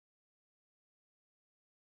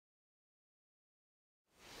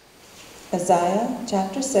Isaiah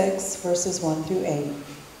chapter 6, verses 1 through 8.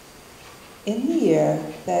 In the year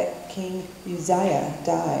that King Uzziah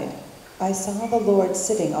died, I saw the Lord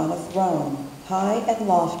sitting on a throne, high and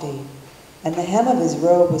lofty, and the hem of his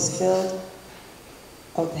robe filled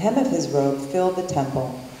the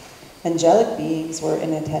temple. Angelic beings were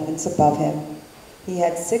in attendance above him. He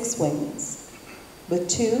had 6 wings. With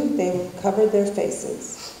 2 they covered their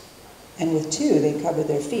faces, and with 2 they covered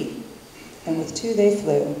their feet, and with 2 they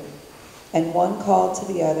flew. And one called to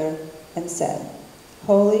the other and said,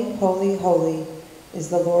 Holy, holy, holy is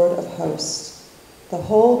the Lord of hosts. The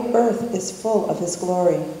whole earth is full of his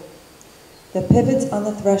glory. The pivots on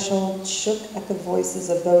the threshold shook at the voices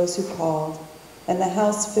of those who called, and the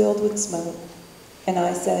house filled with smoke. And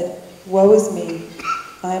I said, Woe is me,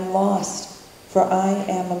 I am lost, for I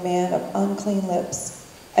am a man of unclean lips.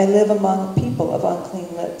 I live among people of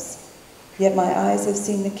unclean lips. Yet my eyes have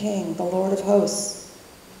seen the King, the Lord of hosts.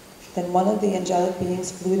 Then one of the angelic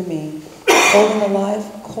beings flew to me, holding a live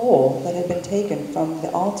coal that had been taken from the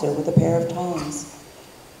altar with a pair of tongs.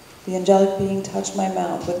 The angelic being touched my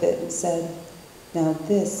mouth with it and said, Now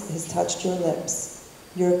this has touched your lips.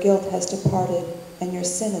 Your guilt has departed, and your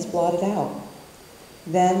sin is blotted out.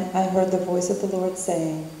 Then I heard the voice of the Lord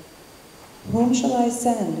saying, Whom shall I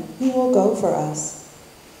send? Who will go for us?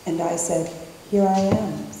 And I said, Here I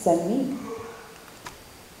am, send me.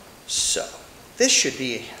 So, this should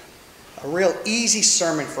be a real easy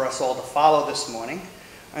sermon for us all to follow this morning.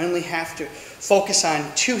 I only have to focus on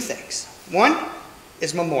 2 things. One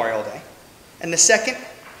is Memorial Day, and the second,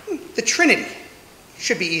 the Trinity.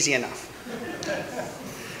 Should be easy enough.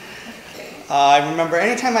 I remember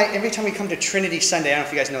every time we come to Trinity Sunday, I don't know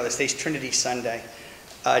if you guys know this, today's Trinity Sunday.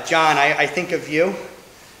 John, I think of you.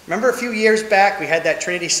 Remember a few years back, we had that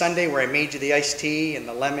Trinity Sunday where I made you the iced tea and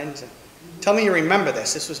the lemons? Tell me you remember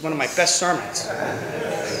this. This was one of my best sermons.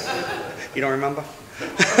 You don't remember?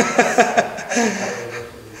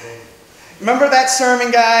 Remember that sermon,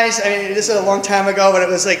 guys? I mean, this is a long time ago, but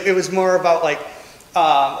it was more about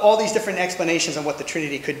all these different explanations on what the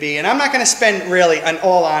Trinity could be. And I'm not going to spend really, in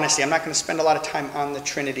all honesty, I'm not going to spend a lot of time on the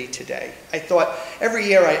Trinity today. I thought every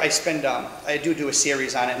year I do a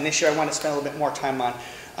series on it, and this year I want to spend a little bit more time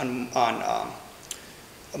on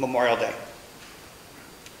Memorial Day.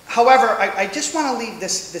 However, I just want to leave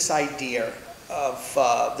this idea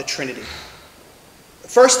of the Trinity.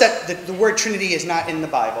 First, that the word Trinity is not in the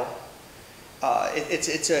Bible.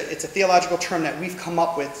 It's a theological term that we've come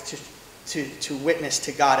up with to witness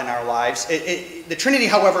to God in our lives. The Trinity,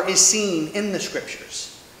 however, is seen in the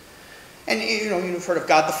Scriptures. And you've heard of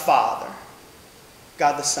God the Father,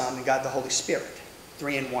 God the Son, and God the Holy Spirit.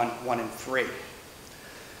 3 in 1, 1 in 3.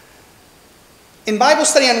 In Bible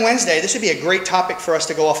study on Wednesday, this would be a great topic for us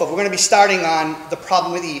to go off of. We're going to be starting on the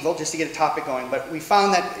problem with evil, just to get a topic going. But we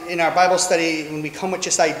found that in our Bible study, when we come with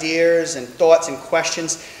just ideas and thoughts and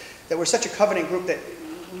questions, that we're such a covenant group that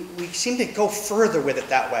we seem to go further with it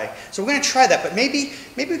that way. So we're going to try that. But maybe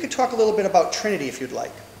we could talk a little bit about Trinity if you'd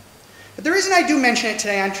like. But the reason I do mention it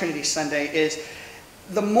today on Trinity Sunday is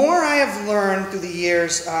the more I have learned through the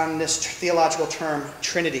years on this theological term,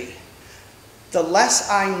 Trinity, the less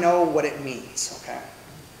I know what it means, okay?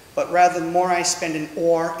 But rather, the more I spend in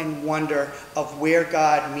awe and wonder of where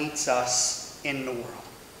God meets us in the world,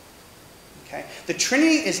 okay? The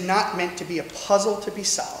Trinity is not meant to be a puzzle to be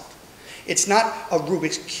solved. It's not a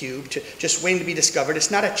Rubik's Cube just waiting to be discovered.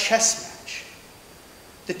 It's not a chess match.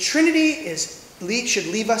 The Trinity should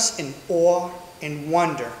leave us in awe and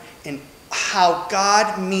wonder in how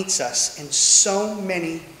God meets us in so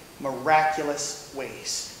many miraculous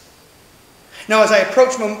ways. Now, as I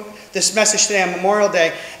approach this message today on Memorial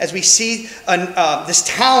Day, as we see this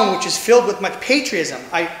town which is filled with much patriotism,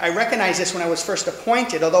 I recognized this when I was first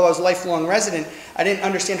appointed. Although I was a lifelong resident, I didn't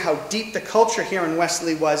understand how deep the culture here in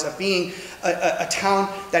Wesley was of being a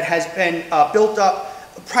town that has been built up.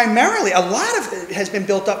 Primarily, a lot of it has been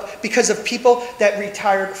built up because of people that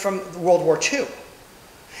retired from World War II.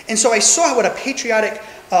 And so I saw what a patriotic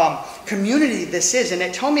community this is, and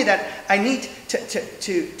it told me that I need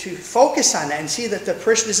to focus on that and see that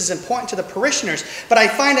this is important to the parishioners. But I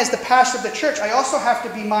find as the pastor of the church, I also have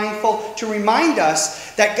to be mindful to remind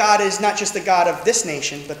us that God is not just the God of this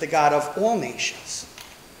nation, but the God of all nations.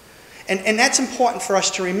 And that's important for us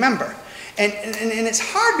to remember. And it's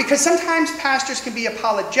hard because sometimes pastors can be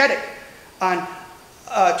apologetic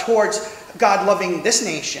towards God loving this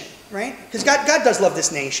nation, right? Because God does love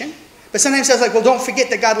this nation. But sometimes it's like, well, don't forget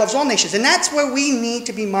that God loves all nations. And that's where we need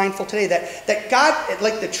to be mindful today, that God,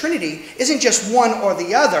 like the Trinity, isn't just one or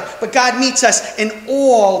the other, but God meets us in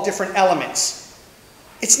all different elements.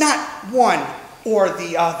 It's not one or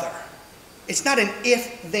the other. It's not an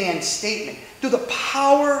if-then statement. Through the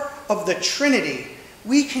power of the Trinity,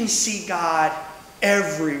 we can see God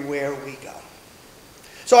everywhere we go.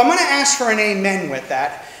 So I'm going to ask for an amen with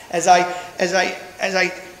that as I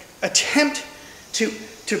attempt to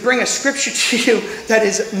bring a scripture to you that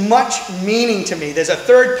is much meaning to me. There's a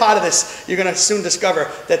third part of this you're going to soon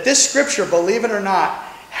discover, that this scripture, believe it or not,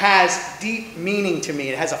 has deep meaning to me.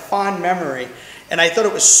 It has a fond memory. And I thought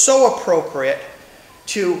it was so appropriate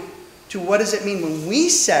to what does it mean when we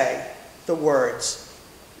say the words,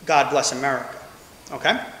 God bless America.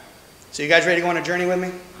 Okay? So you guys ready to go on a journey with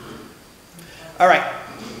me? All right.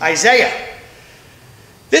 Isaiah.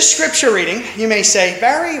 This scripture reading, you may say,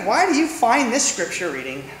 Barry, why do you find this scripture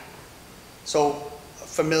reading so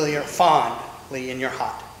familiar, fondly in your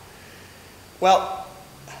heart? Well,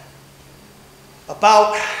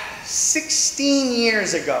 about 16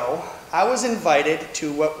 years ago, I was invited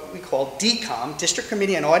to what we call DCOM, District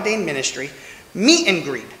Committee on Ordained Ministry, meet and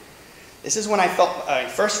greet. This is when I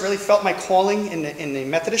first really felt my calling in the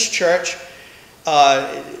Methodist Church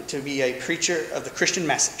to be a preacher of the Christian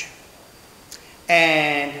message.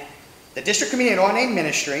 And the District Committee on Ordained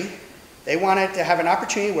Ministry, they wanted to have an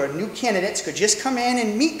opportunity where new candidates could just come in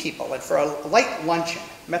and meet people, and for a light luncheon.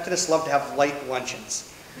 Methodists love to have light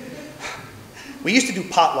luncheons. We used to do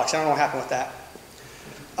potlucks. I don't know what happened with that.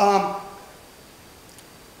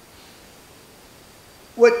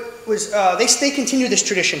 They continue this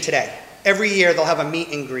tradition today. Every year they'll have a meet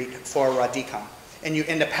and greet for DCOM.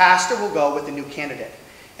 And the pastor will go with the new candidate.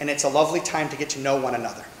 And it's a lovely time to get to know one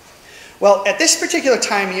another. Well, at this particular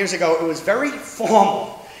time, years ago, it was very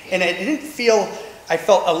formal. And I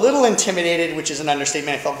felt a little intimidated, which is an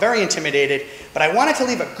understatement. I felt very intimidated. But I wanted to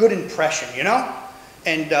leave a good impression, you know?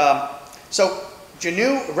 And so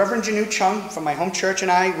Reverend Janu Chung from my home church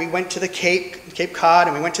and I, we went to the Cape Cod,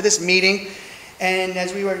 and we went to this meeting. And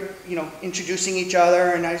as we were, introducing each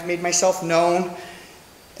other, and I made myself known,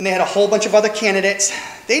 and they had a whole bunch of other candidates,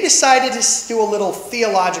 they decided to do a little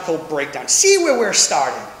theological breakdown, see where we're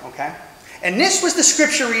starting, okay? And this was the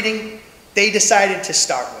scripture reading they decided to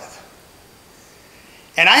start with.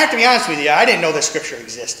 And I have to be honest with you, I didn't know this scripture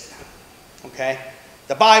existed, okay?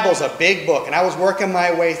 The Bible's a big book, and I was working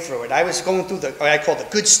my way through it. I was going through what I call the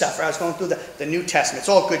good stuff. I was going through the New Testament. It's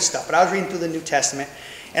all good stuff, but I was reading through the New Testament.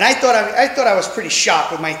 And I thought I was pretty sharp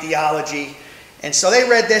with my theology. And so they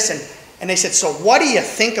read this, and they said, so what do you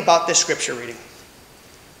think about this scripture reading?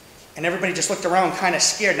 And everybody just looked around kind of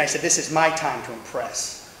scared, and I said, this is my time to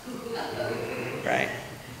impress. Right?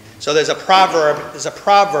 So there's a proverb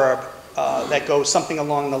that goes something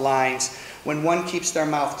along the lines, when one keeps their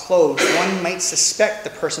mouth closed, one might suspect the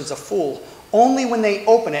person's a fool. Only when they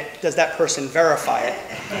open it does that person verify it.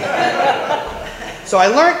 So I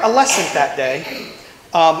learned a lesson that day.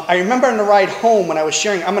 I remember on the ride home when I was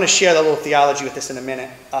sharing, I'm going to share the little theology with this in a minute.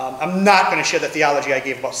 I'm not going to share the theology I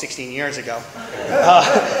gave about 16 years ago.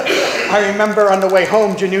 I remember on the way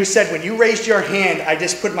home, Janu said, when you raised your hand, I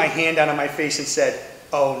just put my hand down on my face and said,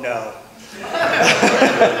 oh no.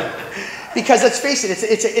 Because let's face it,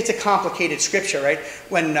 it's a complicated scripture, right?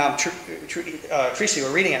 When Tracy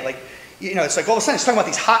were reading it, it's like all of a sudden it's talking about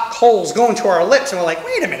these hot coals going to our lips, and we're like,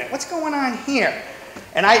 wait a minute, what's going on here?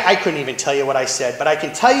 And I couldn't even tell you what I said, but I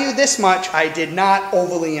can tell you this much, I did not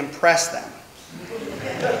overly impress them.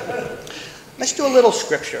 Let's do a little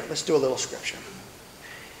scripture.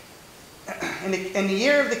 In the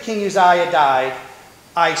year of the king Uzziah died,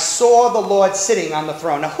 I saw the Lord sitting on the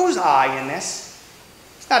throne. Now, who's I in this?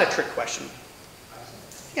 It's not a trick question.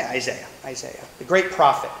 Yeah, Isaiah, the great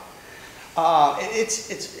prophet.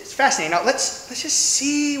 It's fascinating. Now, let's just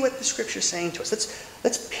see what the scripture's saying to us.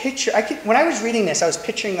 Let's picture. When I was reading this, I was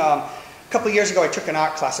picturing a couple of years ago. I took an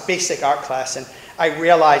art class, a basic art class, and I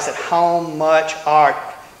realized that how much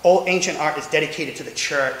ancient art is dedicated to the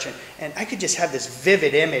church, and I could just have this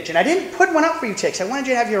vivid image. And I didn't put one up for you, Ticks. I wanted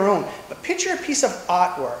you to have your own. But picture a piece of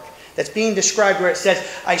artwork that's being described where it says,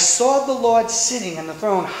 I saw the Lord sitting on the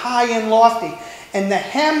throne, high and lofty, and the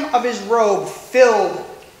hem of his robe filled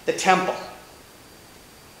the temple.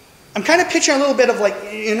 I'm kind of picturing a little bit of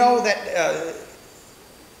that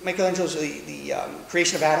Michelangelo's the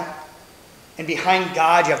creation of Adam. And behind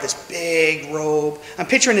God, you have this big robe. I'm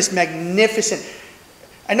picturing this magnificent...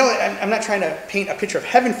 I know I'm not trying to paint a picture of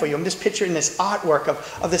heaven for you. I'm just picturing this artwork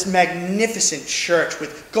of this magnificent church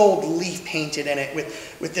with gold leaf painted in it,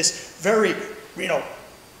 with this very,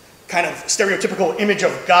 kind of stereotypical image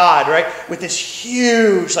of God, right? With this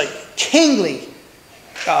huge, kingly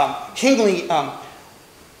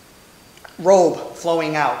robe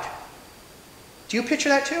flowing out. Do you picture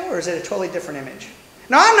that too, or is it a totally different image?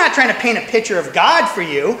 Now, I'm not trying to paint a picture of God for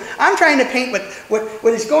you. I'm trying to paint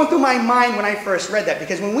what is going through my mind when I first read that.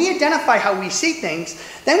 Because when we identify how we see things,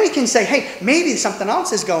 then we can say, hey, maybe something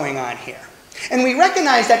else is going on here. And we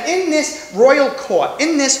recognize that in this royal court,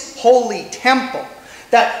 in this holy temple,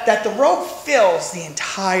 that the robe fills the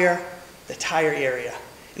entire area.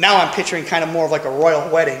 Now I'm picturing kind of more of like a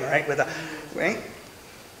royal wedding, right? Right?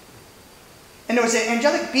 And there was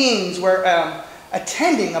angelic beings were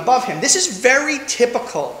attending above him. This is very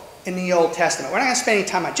typical in the Old Testament. We're not going to spend any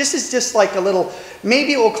time on it. Just like a little,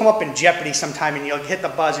 maybe it will come up in Jeopardy sometime and you'll hit the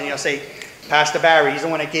buzz and you'll say, Pastor Barry, he's the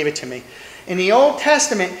one that gave it to me. In the Old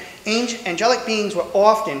Testament, angelic beings were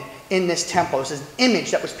often in this temple. It was an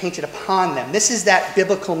image that was painted upon them. This is that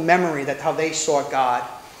biblical memory, that how they saw God.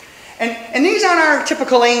 And these aren't our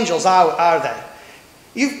typical angels, are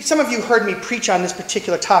they? Some of you heard me preach on this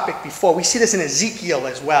particular topic before. We see this in Ezekiel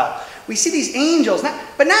as well. We see these angels,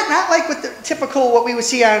 but not like with the typical, what we would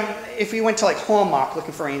see on, if we went to like Hallmark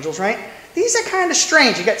looking for angels, right? These are kind of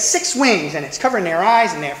strange. You got 6 wings, and it's covering their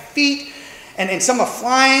eyes and their feet, and some are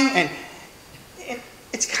flying, and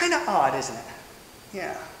it's kind of odd, isn't it?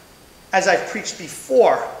 Yeah. As I've preached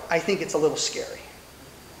before, I think it's a little scary.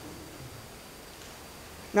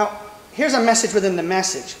 Now, here's a message within the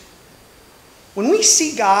message. When we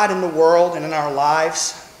see God in the world and in our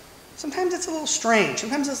lives, sometimes it's a little strange.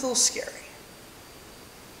 Sometimes it's a little scary.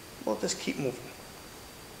 We'll just keep moving.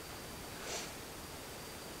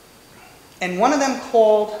 And one of them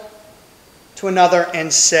called to another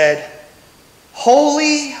and said,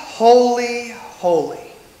 Holy, holy, holy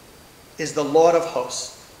is the Lord of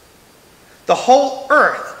hosts. The whole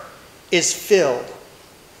earth is filled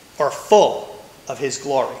or full of his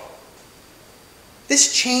glory.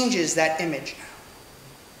 This changes that image now.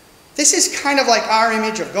 This is kind of like our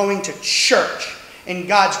image of going to church and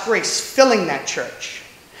God's grace filling that church.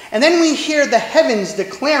 And then we hear the heavens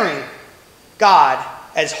declaring God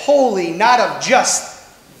as holy, not of just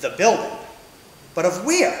the building, but of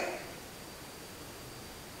where?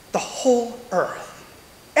 The whole earth.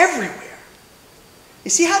 Everywhere.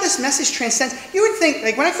 You see how this message transcends? You would think,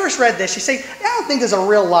 like when I first read this, you say, I don't think there's a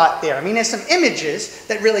real lot there. I mean, there's some images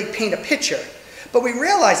that really paint a picture. But we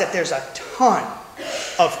realize that there's a ton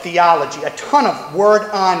of theology, a ton of word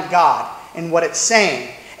on God and what it's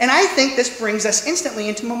saying. And I think this brings us instantly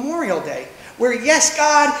into Memorial Day, where yes,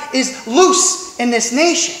 God is loose in this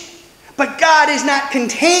nation, but God is not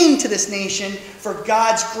contained to this nation, for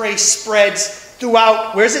God's grace spreads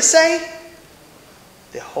throughout, where does it say?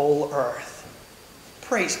 The whole earth.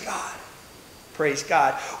 Praise God. Praise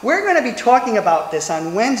God. We're going to be talking about this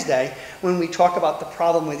on Wednesday when we talk about the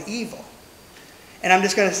problem with evil. And I'm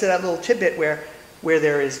just going to say that little tidbit where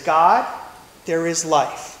there is God, there is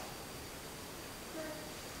life.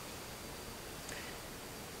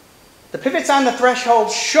 The pivots on the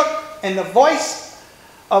threshold shook, and the voice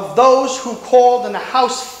of those who called, and the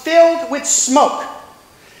house filled with smoke.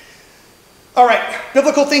 All right,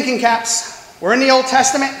 biblical thinking caps. We're in the Old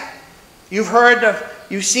Testament.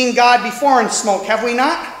 You've seen God before in smoke, have we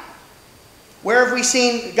not? Where have we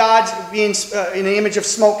seen God being in the image of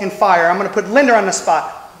smoke and fire? I'm going to put Linda on the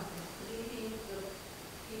spot. Leading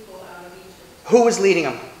the people out of Egypt. Who was leading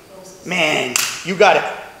them? Moses. Man, you got it.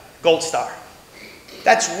 Gold star.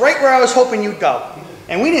 That's right where I was hoping you'd go.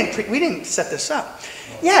 And we didn't set this up.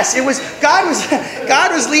 Yes, it was God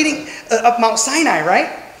was leading up Mount Sinai,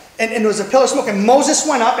 right? And there was a pillar of smoke, and Moses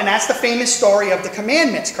went up, and that's the famous story of the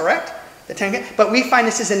commandments, correct? But we find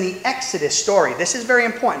this is in the Exodus story. This is very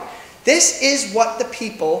important. This is what the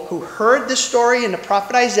people who heard the story in the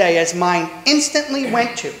prophet Isaiah's mind instantly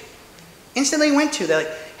went to. They're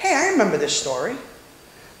like, hey, I remember this story.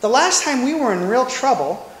 The last time we were in real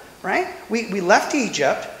trouble, right? We left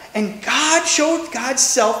Egypt, and God showed God's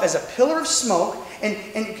self as a pillar of smoke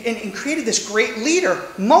and created this great leader,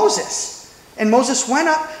 Moses. And Moses went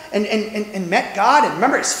up and met God, and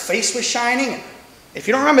remember, his face was shining. And if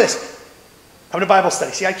you don't remember this, come to Bible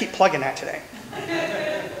study. See, I keep plugging that today.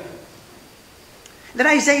 Then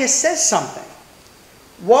Isaiah says something.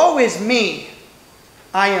 Woe is me,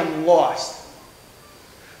 I am lost.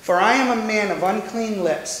 For I am a man of unclean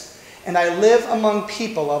lips, and I live among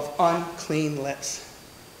people of unclean lips.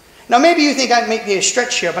 Now maybe you think I may be a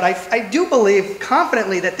stretch here, but I do believe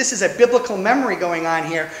confidently that this is a biblical memory going on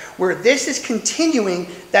here, where this is continuing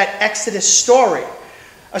that Exodus story.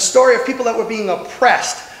 A story of people that were being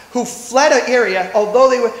oppressed, who fled an area, although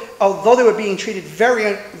they were being treated very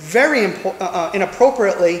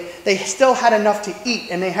inappropriately, they still had enough to eat,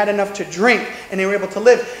 and they had enough to drink, and they were able to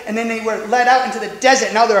live. And then they were led out into the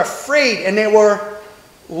desert. Now they're afraid, and they were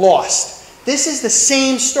lost. This is the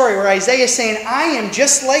same story where Isaiah is saying, I am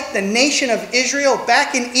just like the nation of Israel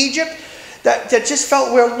back in Egypt that just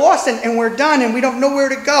felt we're lost and we're done and we don't know where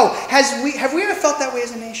to go. Have we ever felt that way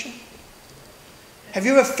as a nation? Have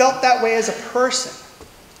you ever felt that way as a person?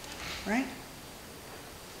 Right?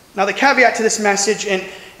 Now the caveat to this message,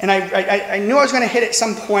 and I knew I was going to hit it at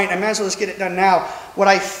some point, I might as well just get it done now. What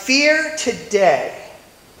I fear today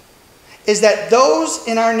is that those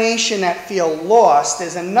in our nation that feel lost,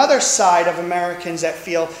 there's another side of Americans that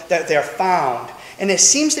feel that they're found. And there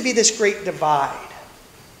seems to be this great divide.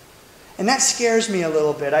 And that scares me a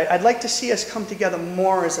little bit. I'd like to see us come together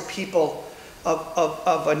more as a people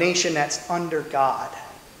of a nation that's under God,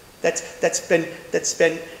 that's been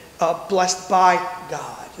blessed by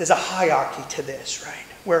God. There's a hierarchy to this, right?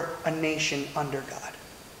 We're a nation under God.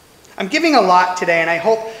 I'm giving a lot today, and I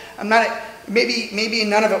hope maybe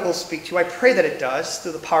none of it will speak to you. I pray that it does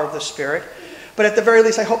through the power of the Spirit. But at the very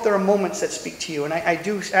least, I hope there are moments that speak to you. And I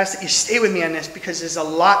do ask that you stay with me on this because there's a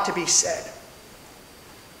lot to be said.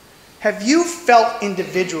 Have you felt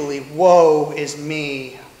individually, woe is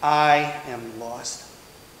me, I am lost?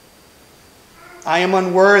 I am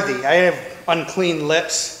unworthy. I have unclean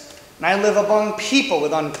lips. And I live among people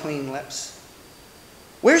with unclean lips.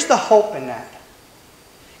 Where's the hope in that?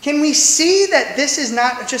 Can we see that this is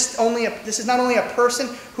not only a person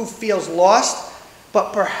who feels lost,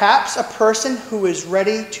 but perhaps a person who is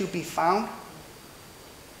ready to be found?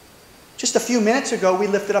 Just a few minutes ago, we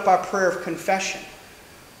lifted up our prayer of confession.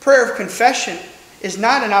 Prayer of confession is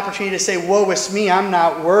not an opportunity to say, woe is me, I'm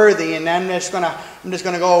not worthy, and I'm just going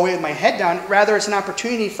to go away with my head down. Rather, it's an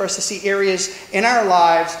opportunity for us to see areas in our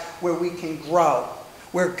lives where we can grow,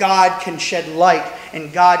 where God can shed light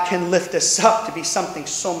and God can lift us up to be something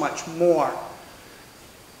so much more.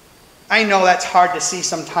 I know that's hard to see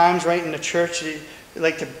sometimes, right, in the church.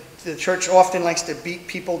 The church often likes to beat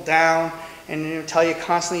people down and tell you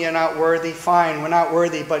constantly you're not worthy. Fine, we're not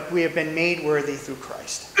worthy, but we have been made worthy through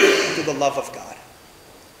Christ, through the love of God.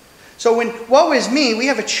 So when woe is me, we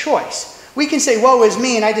have a choice. We can say, woe is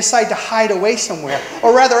me, and I decide to hide away somewhere.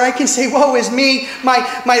 Or rather, I can say, woe is me,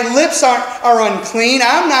 my lips are unclean,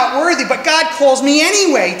 I'm not worthy, but God calls me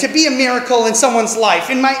anyway to be a miracle in someone's life,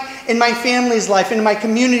 in my family's life, in my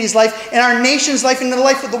community's life, in our nation's life, in the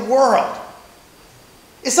life of the world.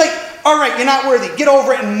 It's like, all right, you're not worthy, get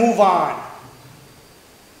over it and move on.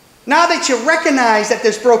 Now that you recognize that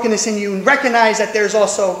there's brokenness in you and recognize that there's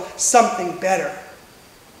also something better,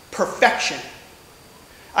 perfection.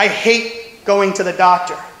 I hate going to the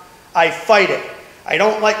doctor. I fight it. I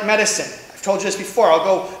don't like medicine. I've told you this before. I'll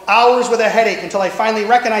go hours with a headache until I finally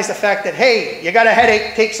recognize the fact that, hey, you got a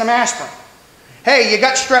headache, take some aspirin. Hey, you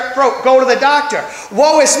got strep throat, go to the doctor.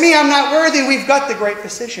 Woe is me, I'm not worthy. We've got the great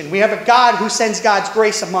physician. We have a God who sends God's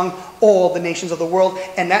grace among all the nations of the world,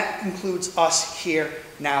 and that includes us here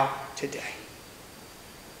now today.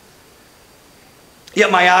 Yet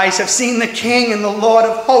my eyes have seen the King and the Lord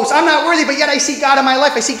of hosts. I'm not worthy, but yet I see God in my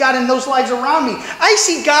life. I see God in those lives around me. I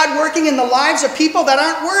see God working in the lives of people that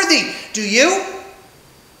aren't worthy. Do you?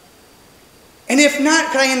 And if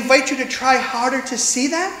not, could I invite you to try harder to see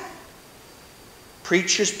that?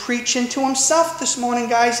 Preacher's preaching to himself this morning,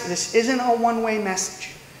 guys. This isn't a one-way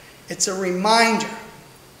message. It's a reminder.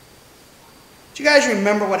 Do you guys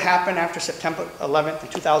remember what happened after September 11th,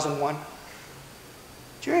 2001?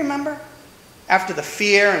 Do you remember? After the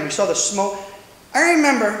fear and we saw the smoke. I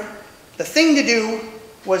remember the thing to do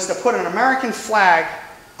was to put an American flag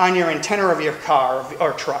on your antenna of your car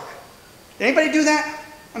or truck. Did anybody do that?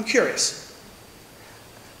 I'm curious.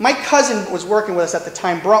 My cousin was working with us at the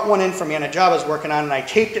time, brought one in for me on a job I was working on, and I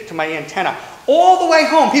taped it to my antenna. All the way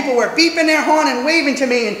home, people were beeping their horn and waving to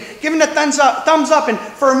me and giving the thumbs up, and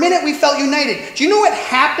for a minute we felt united. Do you know what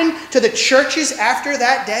happened to the churches after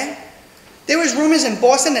that day? There was rumors in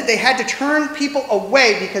Boston that they had to turn people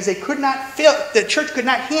away because they could not the church could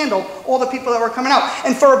not handle all the people that were coming out.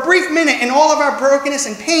 And for a brief minute, in all of our brokenness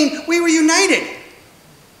and pain, we were united.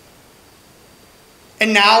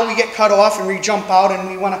 And now we get cut off and we jump out and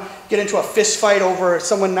we want to get into a fist fight over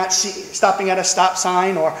someone not stopping at a stop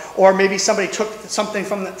sign, or maybe somebody took something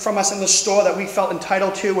from us in the store that we felt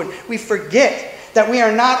entitled to, and we forget that we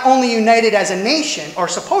are not only united as a nation, or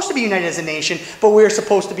supposed to be united as a nation, but we are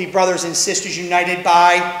supposed to be brothers and sisters united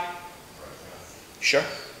by... Sure.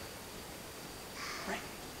 Right.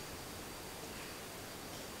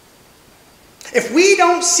 If we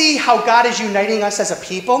don't see how God is uniting us as a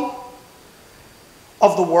people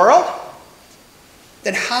of the world,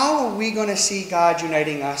 then how are we going to see God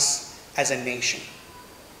uniting us as a nation?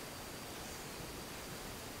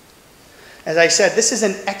 As I said, this is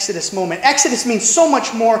an Exodus moment. Exodus means so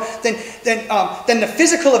much more than the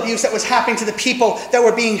physical abuse that was happening to the people that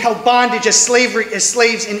were being held bondage as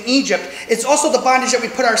slaves in Egypt. It's also the bondage that we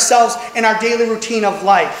put ourselves in our daily routine of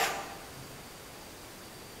life.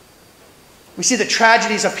 We see the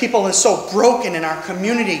tragedies of people who are so broken in our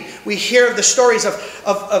community. We hear of the stories of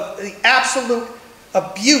the absolute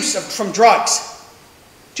abuse from drugs.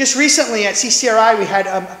 Just recently at CCRI, we had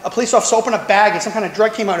a police officer open a bag and some kind of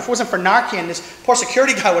drug came out. If it wasn't for Narcan, this poor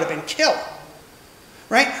security guy would have been killed.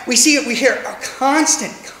 Right? We hear a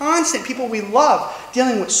constant people we love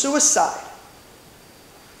dealing with suicide.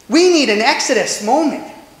 We need an Exodus moment.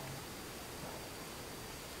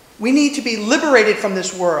 We need to be liberated from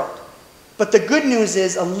this world. But the good news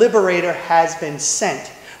is a liberator has been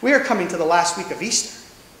sent. We are coming to the last week of Easter.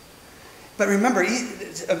 But remember,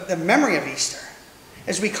 the memory of Easter,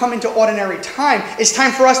 as we come into ordinary time, it's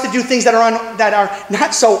time for us to do things that are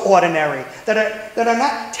not so ordinary, that are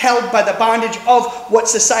not held by the bondage of what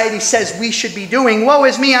society says we should be doing. Woe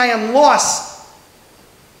is me, I am lost.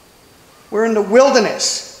 We're in the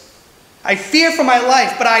wilderness. I fear for my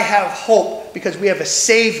life, but I have hope because we have a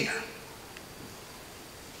Savior.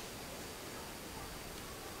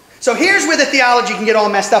 So here's where the theology can get all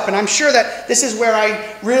messed up, and I'm sure that this is where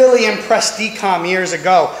I really impressed DCOM years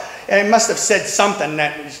ago. And I must have said something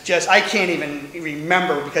that was just, I can't even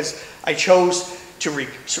remember because I chose to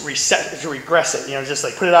regress it, just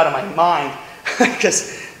like put it out of my mind.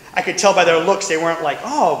 Because I could tell by their looks, they weren't like,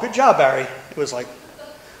 oh, good job, Barry. It was like...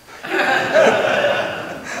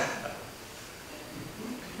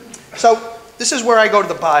 So this is where I go to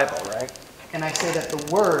the Bible, right? And I say that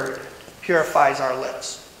the Word purifies our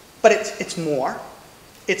lips. But it's more.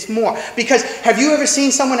 It's more. Because have you ever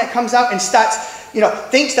seen someone that comes out and starts,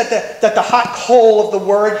 thinks that the hot coal of the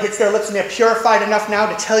Word hits their lips and they're purified enough now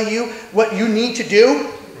to tell you what you need to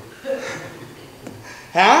do?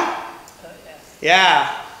 Huh?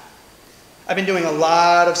 Yeah. I've been doing a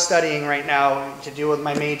lot of studying right now to do with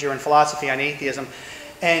my major in philosophy on atheism.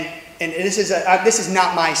 And this is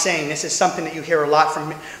not my saying. This is something that you hear a lot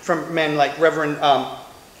from men like Reverend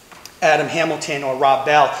Adam Hamilton or Rob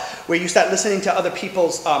Bell, where you start listening to other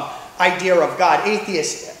people's idea of God,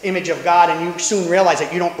 atheist image of God, and you soon realize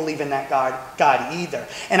that you don't believe in that God either.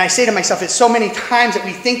 And I say to myself, it's so many times that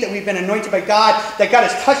we think that we've been anointed by God, that God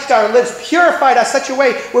has touched our lips, purified us such a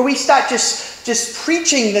way where we start just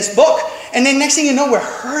preaching this book, and then next thing you know, we're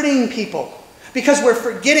hurting people because we're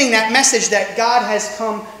forgetting that message that God has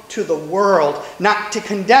come to the world, not to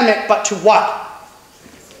condemn it, but to what?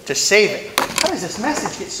 To save it. How does this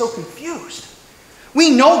message get so confused?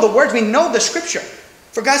 We know the words, we know the scripture.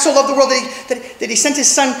 For God so loved the world that he sent his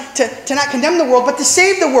son to not condemn the world, but to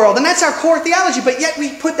save the world. And that's our core theology, but yet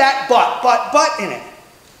we put that but in it.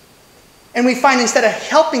 And we find instead of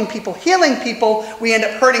helping people, healing people, we end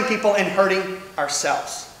up hurting people and hurting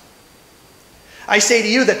ourselves. I say to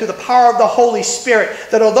you that through the power of the Holy Spirit,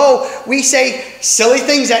 that although we say silly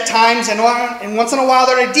things at times, and once in a while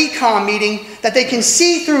they're at a DCOM meeting, that they can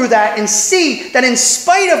see through that and see that in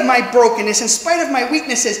spite of my brokenness, in spite of my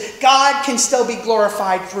weaknesses, God can still be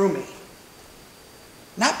glorified through me.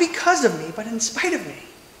 Not because of me, but in spite of me.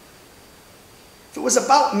 If it was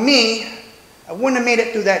about me, I wouldn't have made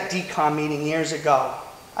it through that DCOM meeting years ago.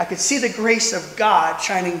 I could see the grace of God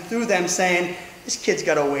shining through them saying, this kid's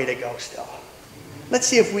got a way to go still. Let's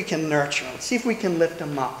see if we can nurture him. See if we can lift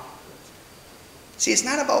him up. See, it's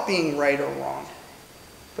not about being right or wrong,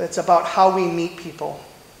 but it's about how we meet people,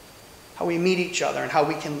 how we meet each other, and how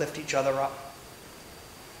we can lift each other up.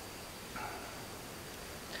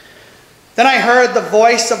 Then I heard the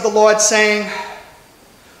voice of the Lord saying,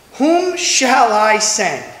 whom shall I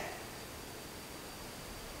send?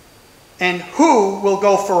 And who will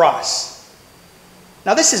go for us?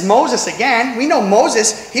 Now this is Moses again. We know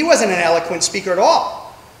Moses, he wasn't an eloquent speaker at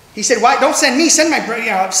all. He said, why, don't send me, send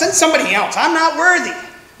somebody else. I'm not worthy.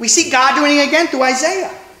 We see God doing it again through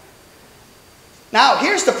Isaiah. Now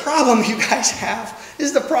here's the problem you guys have. This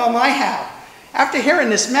is the problem I have. After hearing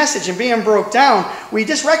this message and being broke down, we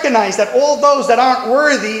just recognize that all those that aren't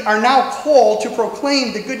worthy are now called to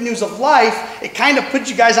proclaim the good news of life. It kind of puts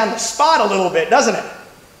you guys on the spot a little bit, doesn't it?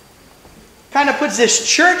 Kind of puts this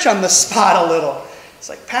church on the spot a little. It's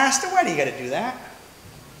like, Pastor, why do you got to do that?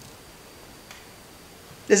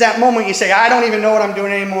 There's that moment you say, I don't even know what I'm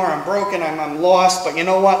doing anymore. I'm broken. I'm lost. But you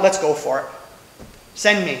know what? Let's go for it.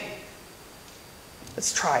 Send me.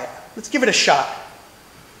 Let's try it. Let's give it a shot.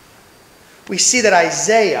 We see that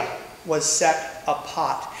Isaiah was set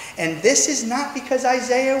apart. And this is not because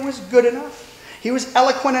Isaiah was good enough. He was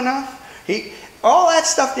eloquent enough. All that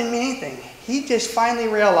stuff didn't mean anything. He just finally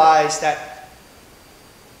realized that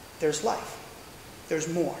there's life. There's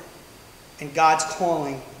more. And God's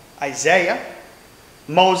calling Isaiah,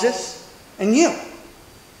 Moses, and you.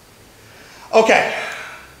 Okay,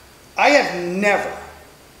 I have never,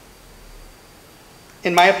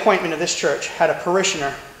 in my appointment of this church, had a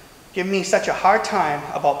parishioner give me such a hard time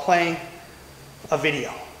about playing a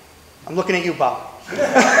video. I'm looking at you, Bob.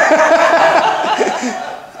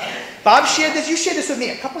 Bob shared this, you shared this with me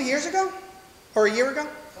a couple of years ago? Or a year ago?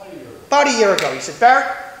 About a year ago. He said, Barrett,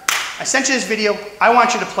 I sent you this video. I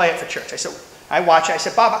want you to play it for church. I said, I watch it. I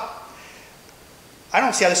said, Bob, I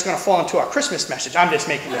don't see how this is going to fall into our Christmas message. I'm just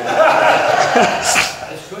making it up.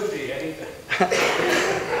 This could be anything.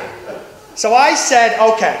 So I said,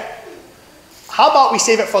 okay, how about we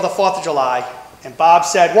save it for the 4th of July? And Bob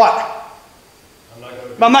said, what?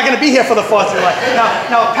 I'm not going to be here for the 4th of July.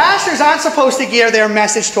 Now, pastors aren't supposed to gear their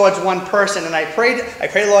message towards one person, and I prayed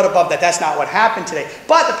the Lord above that that's not what happened today.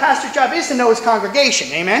 But the pastor's job is to know his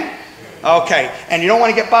congregation. Amen? Okay. And you don't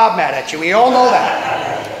want to get Bob mad at you. We all know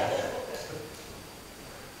that.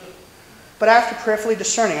 But after prayerfully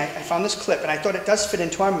discerning, I found this clip, and I thought it does fit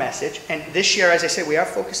into our message. And this year, as I said, we are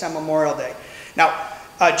focused on Memorial Day. Now,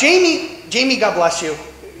 Jamie, God bless you.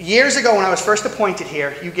 Years ago when I was first appointed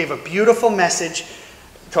here, you gave a beautiful message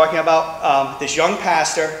talking about this young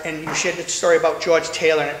pastor, and you shared the story about George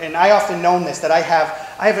Taylor. And I often known this, that I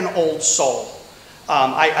have an old soul.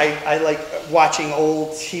 I like watching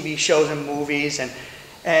old TV shows and movies.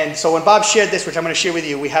 And so when Bob shared this, which I'm going to share with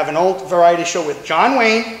you, we have an old variety show with John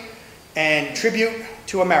Wayne and Tribute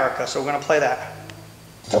to America. So we're going to play that.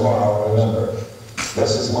 Tomorrow, remember,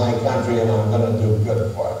 this is my country and I'm going to do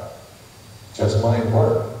good for it. Just my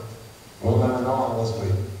word. We'll never know unless we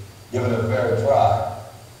give it a fair try.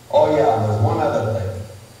 Oh yeah, and there's one other thing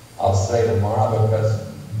I'll say tomorrow because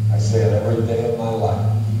I say it every day of my life.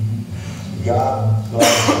 God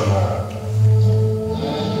bless America.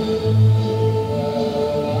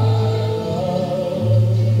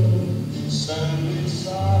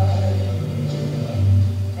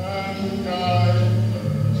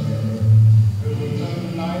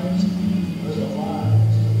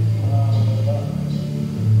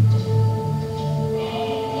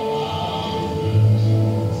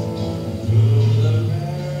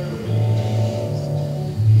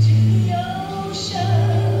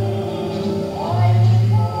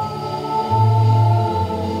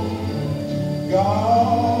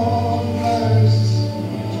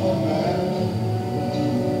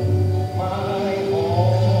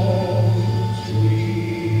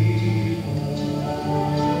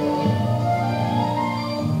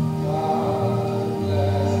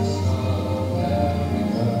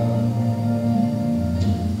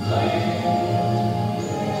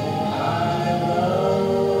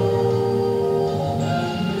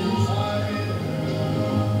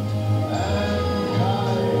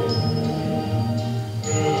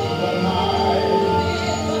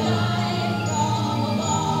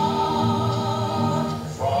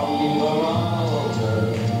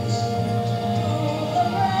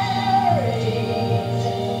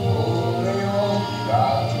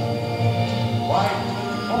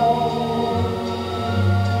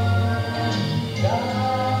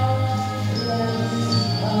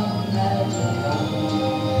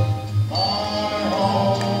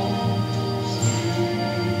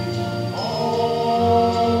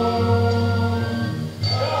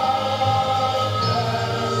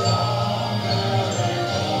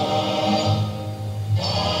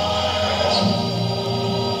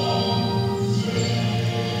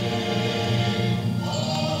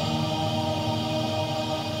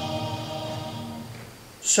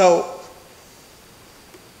 So,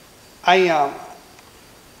 I'm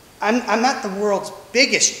not the world's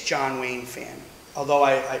biggest John Wayne fan, although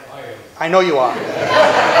I know you are.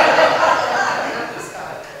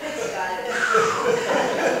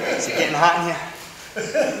 Is it getting hot in here?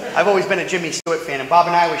 I've always been a Jimmy Stewart fan, and Bob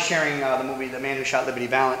and I were sharing the movie The Man Who Shot Liberty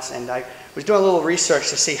Valance, and I was doing a little research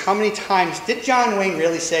to see how many times did John Wayne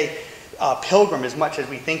really say pilgrim as much as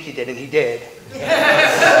we think he did, and he did.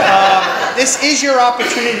 This is your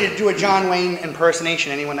opportunity to do a John Wayne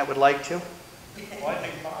impersonation. Anyone that would like to? Well, I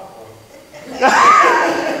think Bob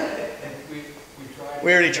would.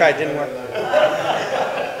 We already tried, didn't work.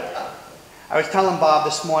 I was telling Bob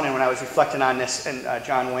this morning when I was reflecting on this and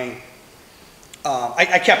John Wayne,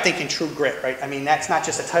 I kept thinking True Grit, right? I mean, that's not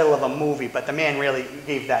just a title of a movie, but the man really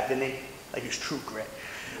gave that, didn't he? Like, it's True Grit.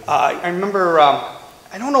 I remember,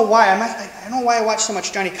 I don't know why I watched so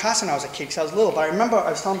much Johnny Carson when I was a kid, because I was little, but I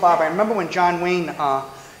was telling Bob, I remember when John Wayne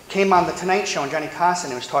came on The Tonight Show and Johnny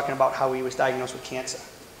Carson was talking about how he was diagnosed with cancer.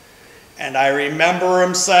 And I remember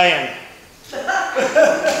him saying,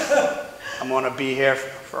 I'm going to be here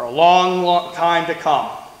for a long, long time to come.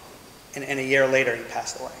 And a year later, he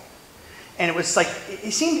passed away. And it was like,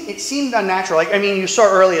 it seemed unnatural. Like, I mean, you saw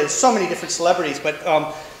earlier, there's so many different celebrities, but,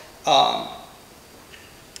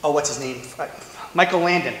 what's his name? Michael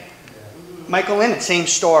Landon. Michael Landon, same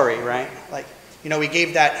story, right? Like, you know, we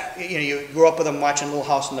gave that, you know, you grew up with him watching Little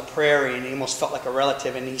House on the Prairie, and he almost felt like a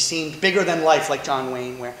relative, and he seemed bigger than life, like John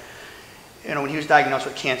Wayne, where, you know, when he was diagnosed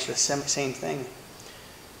with cancer, the same thing.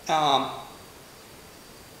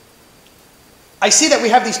 I see that we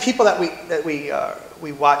have these people that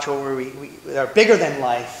we watch over, that are bigger than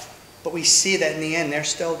life, but we see that in the end, they're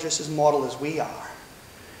still just as mortal as we are.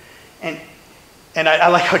 And I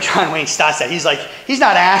like how John Wayne starts that. He's like, he's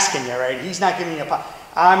not asking you, right? He's not giving you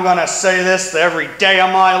I'm going to say this every day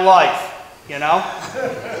of my life, you know?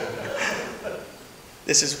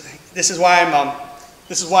 This is why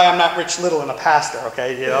I'm not Rich Little and a pastor,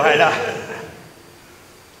 okay? You know, I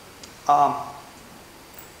know.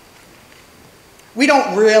 We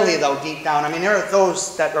don't really, though, deep down. I mean, there are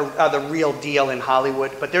those that are the real deal in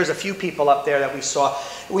Hollywood, but there's a few people up there that we saw.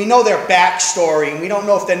 We know their backstory, and we don't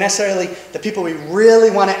know if they're necessarily the people we really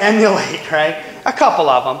want to emulate, right? A couple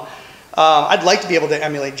of them. I'd like to be able to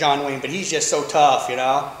emulate John Wayne, but he's just so tough, you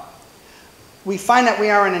know? We find that we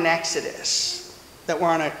are in an exodus, that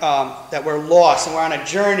we're lost, and we're on a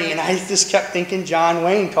journey, and I just kept thinking John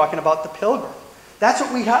Wayne talking about the pilgrim. That's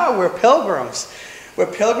what we are. We're pilgrims.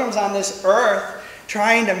 We're pilgrims on this earth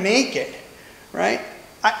trying to make it, right?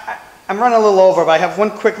 I'm running a little over, but I have one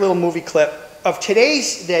quick little movie clip of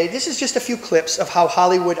today's day. This is just a few clips of how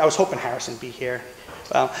Hollywood, I was hoping Harrison would be here,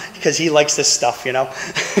 because he likes this stuff, you know.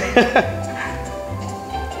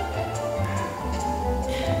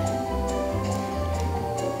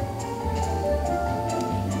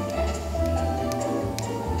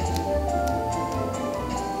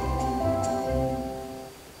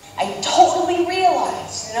 I totally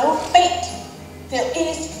realize, no fate, there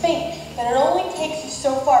is fate, but it only takes you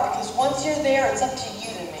so far, because once you're there, it's up to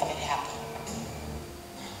you to make it happen.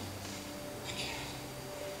 I can't.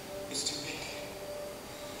 It's too big.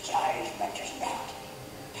 Size matters not.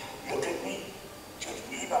 Look at me. Judge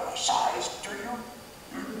me by my size, do you?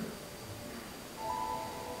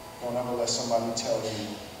 Don't ever let somebody tell you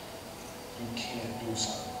you can't do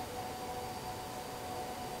something.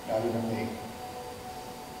 Not even me.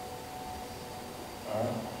 All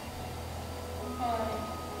right?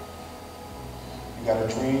 You got a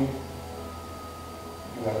dream,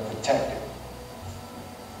 you got to protect it.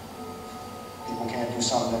 People can't do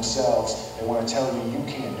something themselves. They want to tell you you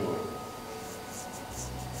can't do it.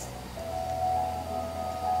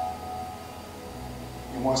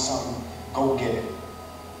 You want something, go get it.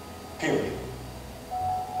 Period.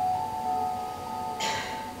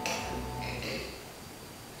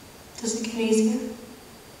 Does it get easier?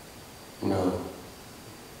 No.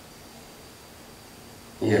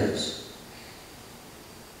 Yes.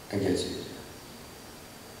 It gets easier.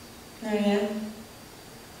 Oh, yeah?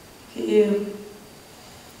 Look at you.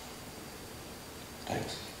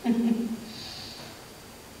 Thanks.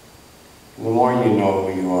 The more you know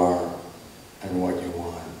who you are and what you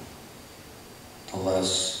want, the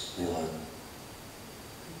less you let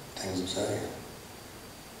things upset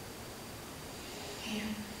you.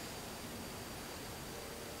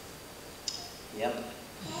 Yep.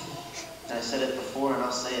 I said it before and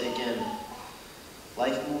I'll say it again.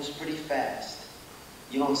 Life moves pretty fast.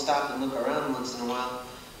 You don't stop and look around once in a while,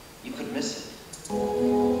 you could miss it.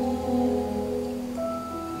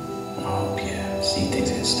 I hope you see things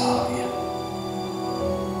that stop you.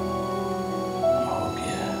 I hope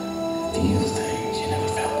you feel things you never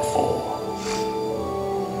felt before.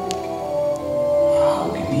 I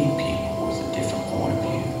hope you meet people with a different point of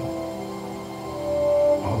view.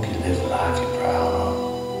 I hope you live a life you're proud of.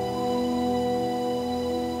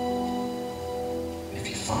 And if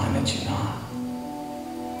you find that you're not,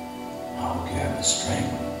 I hope you have the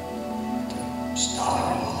strength to start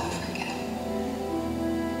all over again.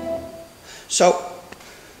 So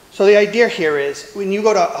the idea here is, when you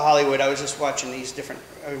go to Hollywood, I was just watching these different,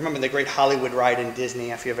 I remember the great Hollywood ride in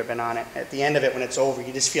Disney, if you've ever been on it. At the end of it, when it's over,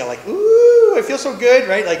 you just feel like, ooh, I feel so good,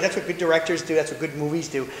 right? Like, that's what good directors do, that's what good movies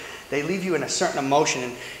do. They leave you in a certain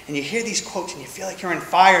emotion, and you hear these quotes, and you feel like you're on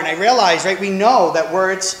fire. And I realize, right, we know that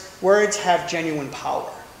words have genuine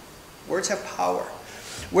power. Words have power.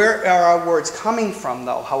 Where are our words coming from,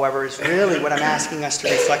 though, however, is really what I'm asking us to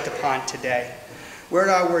reflect upon today. Where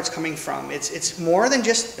are our words coming from? It's more than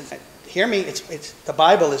just, hear me, it's the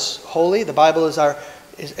Bible is holy, the Bible is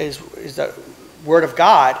the Word of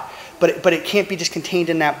God, but it can't be just contained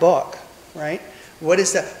in that book, right? What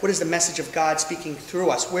is the message of God speaking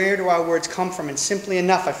through us? Where do our words come from? And simply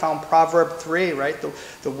enough, I found Proverb 3, right?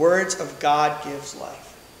 The words of God gives life.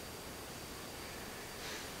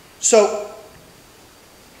 So,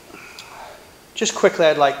 just quickly,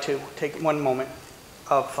 I'd like to take one moment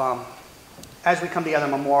of, as we come together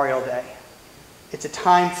Memorial Day, it's a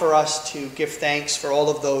time for us to give thanks for all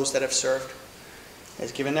of those that have served,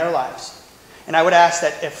 has given their lives. And I would ask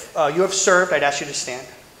that if you have served, I'd ask you to stand.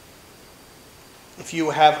 If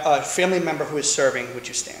you have a family member who is serving, would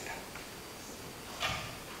you stand?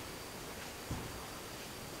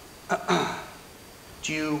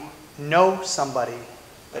 Do you know somebody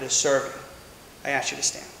that is serving? I ask you to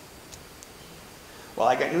stand. Well,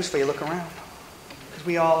 I got news for you. Look around. Because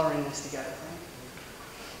we all are in this together, right?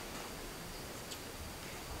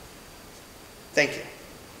 Thank you.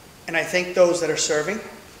 And I thank those that are serving.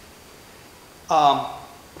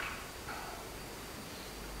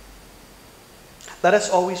 Let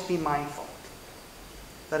us always be mindful.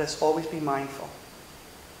 Let us always be mindful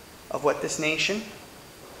of what this nation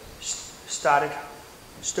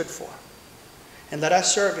stood for. And let our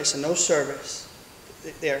service and those service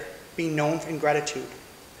there be known in gratitude.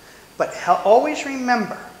 But always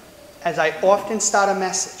remember, as I often start a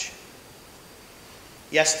message,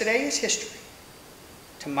 yesterday is history.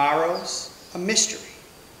 Tomorrow's a mystery.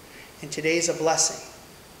 And today's a blessing.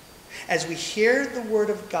 As we hear the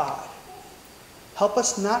word of God, help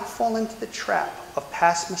us not fall into the trap of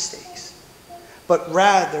past mistakes, but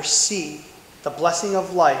rather see the blessing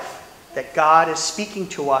of life that God is speaking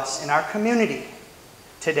to us in our community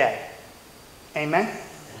today. Amen?